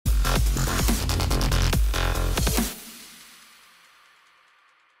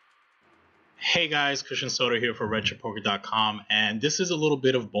Hey guys, Christian Soto here for RedChipPoker.com, and this is a little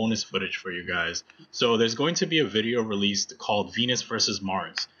bit of bonus footage for you guys. So there's going to be a video released called Venus versus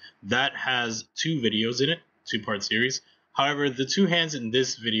Mars. That has two videos in it, two-part series. However, the two hands in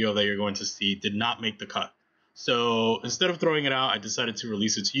this video that you're going to see did not make the cut. So instead of throwing it out, I decided to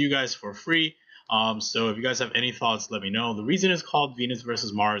release it to you guys for free. So if you guys have any thoughts, let me know. The reason it's called Venus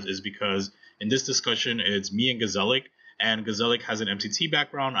versus Mars is because in this discussion, it's me and Gazelic. And Gazelic has an MTT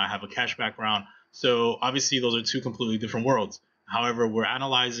background. I have a cash background. So obviously those are two completely different worlds. However, we're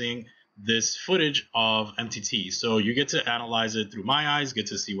analyzing this footage of MTT. So you get to analyze it through my eyes, get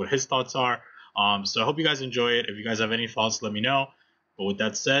to see what his thoughts are. So I hope you guys enjoy it. If you guys have any thoughts, let me know. But with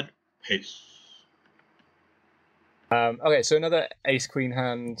that said, peace. Okay, so another ace queen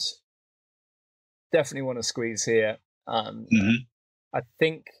hand. Definitely want to squeeze here. I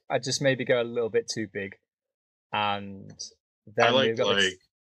think I just maybe go a little bit too big. And then I like we've got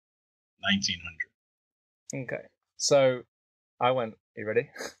 1900. Okay, so I went. You ready?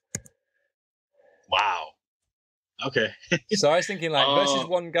 Wow. Okay. So I was thinking like versus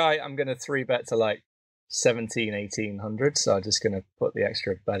one guy, I'm going to 3-bet to like 1800. So I'm just going to put the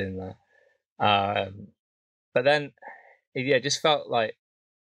extra bet in there. But then, yeah, it just felt like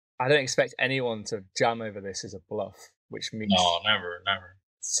I don't expect anyone to jam over this as a bluff, which means no, never.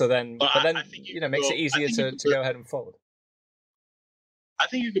 So then, but then you know, makes it easier to go ahead and fold. I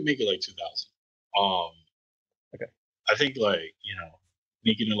think you could make it like 2000. Okay. I think like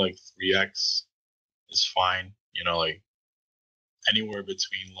making it like 3x is fine. Like anywhere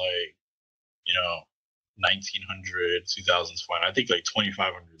between like 1900, 2000 is fine. I think like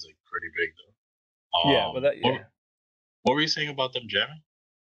 2500 is like pretty big though. Yeah, but what were you saying about them jamming?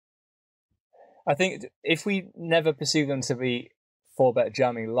 I think if we never perceive them to be 4-bet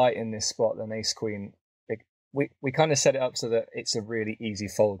jamming light in this spot, then ace queen, we kind of set it up so that it's a really easy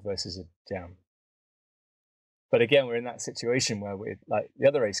fold versus a jam. But again, we're in that situation where we're like the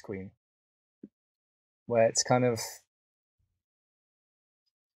other ace queen, where it's kind of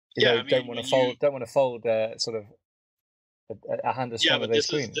don't want to fold sort of a hand as strong as ace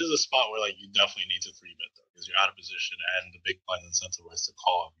queen. This is a spot where like you definitely need to 3-bet though, because you're out of position and the big blind incentivized to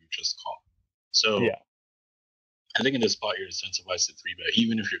call if you just call. So yeah. I think in this spot you're incentivized to 3-bet,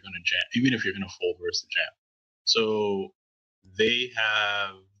 even if you're gonna jam, even if you're gonna fold versus the jam. So they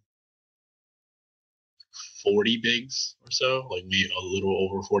have 40 bigs or so, like maybe a little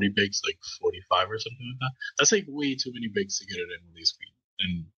over 40 bigs, like 45 or something like that. That's like way too many bigs to get it in with these queen,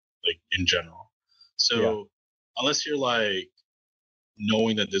 and like in general. So unless you're like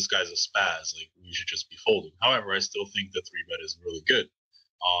knowing that this guy's a spaz, like you should just be folding. However, I still think the 3-bet is really good.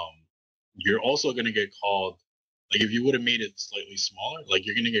 You're also gonna get called. Like if you would have made it slightly smaller, like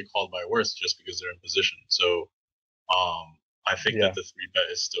you're gonna get called by worse just because they're in position. So, I think that the 3-bet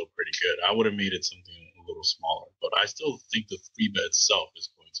is still pretty good. I would have made it something a little smaller, but I still think the 3-bet itself is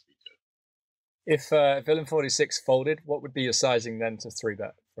going to be good. If Villain 46 folded, what would be your sizing then to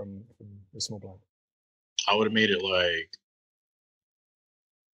 3-bet from the small blind? I would have made it like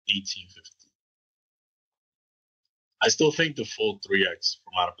 1850. I still think the full 3x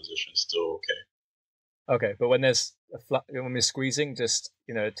from out of position is still okay. Okay, but when there's when we're squeezing, just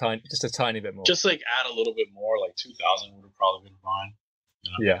just a tiny bit more. Just like add a little bit more, like 2000 would have probably been fine.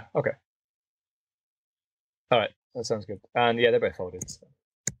 Yeah. Okay. All right, that sounds good. And yeah, they're both folded. So.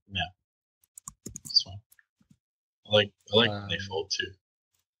 Yeah, that's fine. I like when they fold too.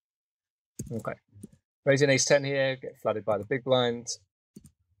 Okay, raising ace 10 here, get flooded by the big blind.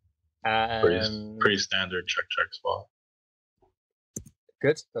 Pretty standard check spot.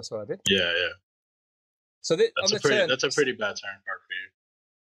 Good, that's what I did. Yeah. So that's a pretty bad turn card for you.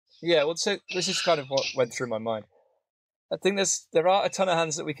 Yeah, well, so this is kind of what went through my mind. I think there are a ton of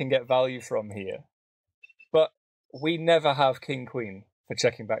hands that we can get value from here, but we never have king queen for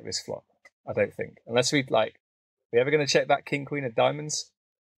checking back this flop. I don't think, unless we ever going to check back king queen of diamonds.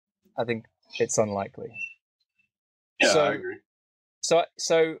 I think it's unlikely. Yeah, I agree. So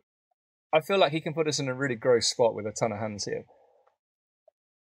I feel like he can put us in a really gross spot with a ton of hands here.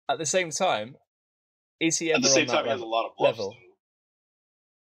 At the same time. Is he ever At the same time, he has a lot of bluffs.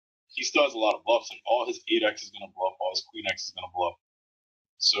 He still has a lot of bluffs. Like all his 8x is gonna bluff, all his queen x is gonna bluff.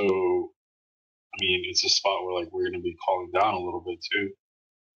 So, I mean, it's a spot where like we're gonna be calling down a little bit too.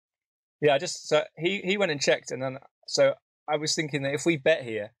 Yeah, so he went and checked, and then so I was thinking that if we bet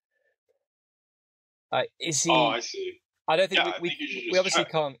here, is he? Oh, I see. I don't think we obviously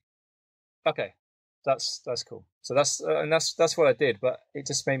can't. Okay. That's cool. So that's what I did, but it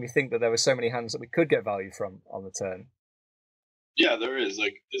just made me think that there were so many hands that we could get value from on the turn. Yeah, there is.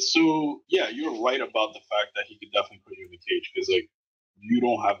 Like, so yeah, you're right about the fact that he could definitely put you in the cage because like you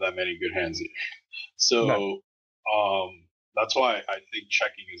don't have that many good hands here. So No. that's why I think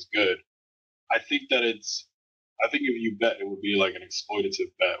checking is good. I think if you bet, it would be like an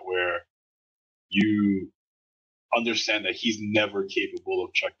exploitative bet where you understand that he's never capable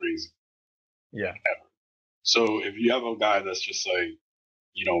of check raising. Yeah. Ever. So if you have a guy that's just like,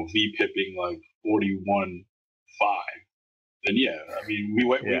 V pipping like 41-5, then yeah, I mean, we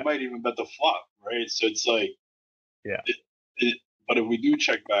might even bet the flop, right? So it's like, yeah. But if we do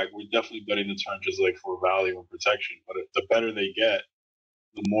check back, we're definitely betting the turn just like for value and protection. But the better they get,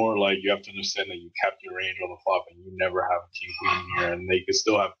 the more like you have to understand that you capped your range on the flop and you never have king queen here, and they could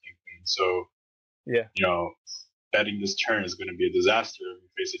still have king queen. So yeah, betting this turn is going to be a disaster if you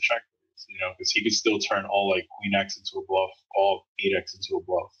face a check raise. Because he could still turn all like queen x into a bluff, all 8x into a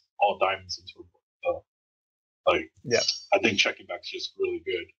bluff, all diamonds into a bluff. I think checking back is just really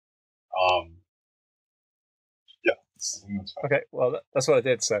good. Okay, well that's what I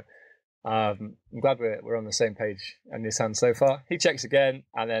did. So I'm glad we're on the same page on this hand so far. He checks again,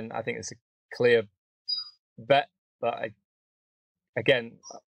 and then I think it's a clear bet. But I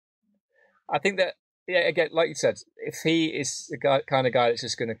think that again, like you said, if he is the kind of guy that's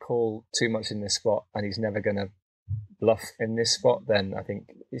just going to call too much in this spot and he's never going to bluff in this spot, then I think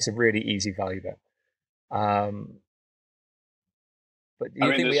it's a really easy value bet. But do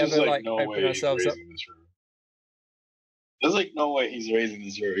you think we ever open ourselves up? There's like no way he's raising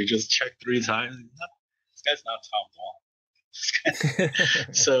this river. He just checked 3 times. This guy's not top ball.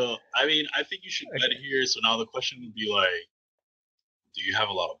 So I mean, I think you should bet here. So now the question would be like, do you have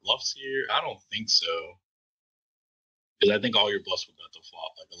a lot of bluffs here? I don't think so, because I think all your bluffs would bet the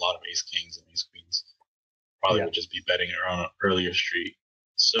flop. Like a lot of ace kings and ace queens probably would just be betting around an earlier street.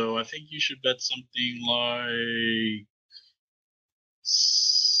 So I think you should bet something like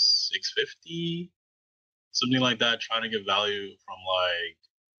 650. Something like that, trying to get value from like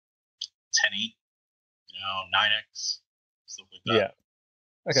 10-8, 9x, stuff like that. Yeah.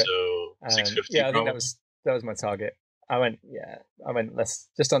 Okay. So 650. Yeah, I think that was my target. I went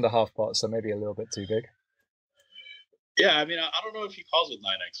just under half pot, so maybe a little bit too big. Yeah, I mean, I don't know if he calls with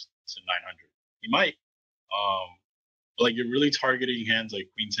 9x to 900. He might. But like you're really targeting hands like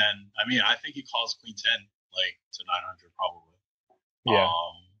queen 10. I mean, I think he calls queen 10 like to 900 probably. Yeah.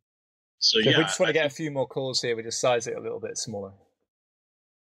 So if we just want to get a few more calls here, we just size it a little bit smaller.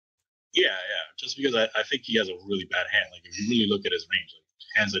 Yeah. Just because I think he has a really bad hand. Like if you really look at his range, like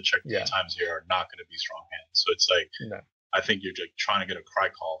hands that check 3 times here are not going to be strong hands. So it's like I think you're like trying to get a cry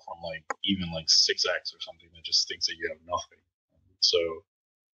call from like even like 6x or something that just thinks that you have nothing. So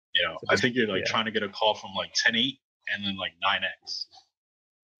I think you're like trying to get a call from like 10-8 and then like 9x.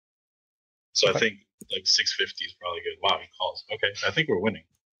 So I think like 650 is probably good. Wow, he calls. Okay, I think we're winning.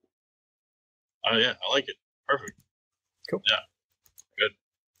 Oh yeah, I like it. Perfect. Cool. Yeah. Good.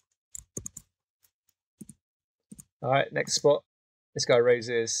 All right, next spot. This guy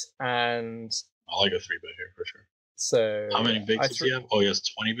raises, and I like a 3-bet here for sure. So how many bigs does he have? Oh, he has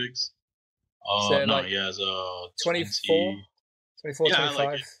 20 bigs. So no, he has 24, 25.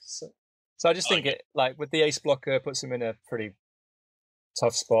 Like so I just think it like with the ace blocker puts him in a pretty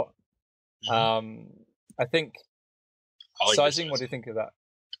tough spot. Mm-hmm. I think sizing. What do you think of that?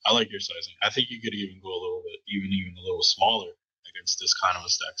 I like your sizing. I think you could even go a little bit, even a little smaller against this kind of a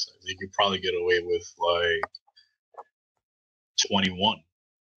stack size. You could probably get away with like 21,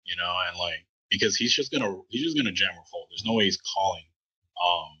 and like because he's just gonna jam or fold. There's no way he's calling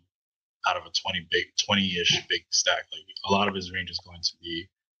out of a 20-ish big stack. Like a lot of his range is going to be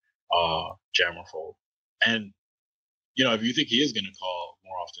jam or fold. And if you think he is gonna call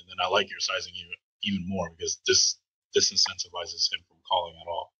more often, then I like your sizing even more, because this disincentivizes him from calling at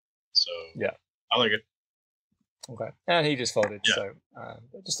all. So yeah, I like it. Okay, and he just folded. Yeah. So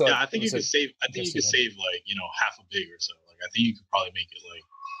just thought I think you could save. I think you could save like half a big or so. Like I think you could probably make it like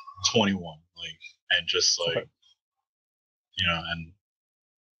 21, like, and just like and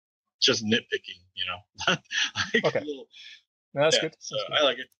just nitpicking. Like okay, no, that's good. So I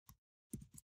like it.